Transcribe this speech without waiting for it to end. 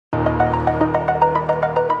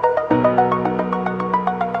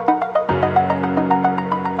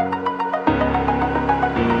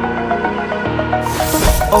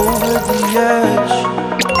over the edge.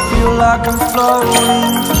 Feel like I'm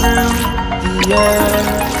floating through the air.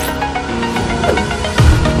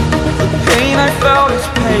 The pain I felt is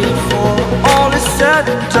paid for, all is said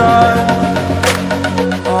and done.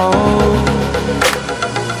 Oh,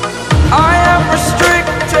 I am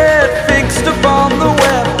restricted, fixed upon the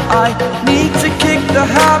web. I need to kick the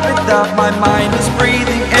habit that my mind is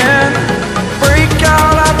breathing in. Break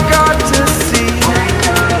out, I've got to see.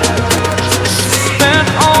 Spent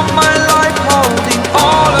all my life holding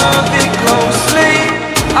all of it closely.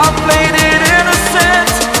 I played it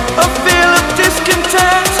innocent, a feel of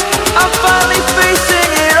discontent. I'm finally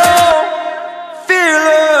facing it all,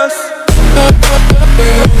 fearless.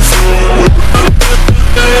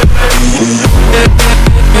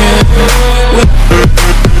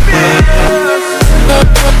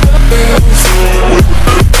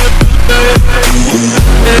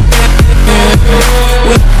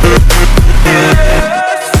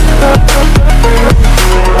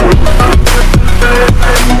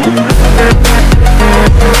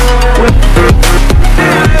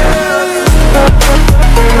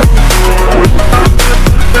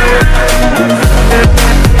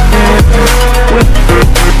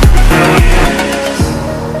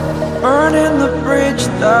 Burning the bridge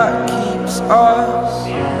that keeps us.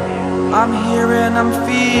 I'm here and I'm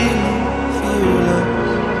feeling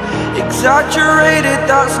fearless. Exaggerated,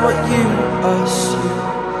 that's what you assume.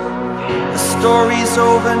 The story's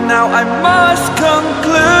over now, I must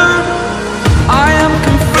conclude. I am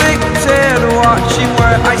conflicted, watching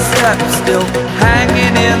where I step still.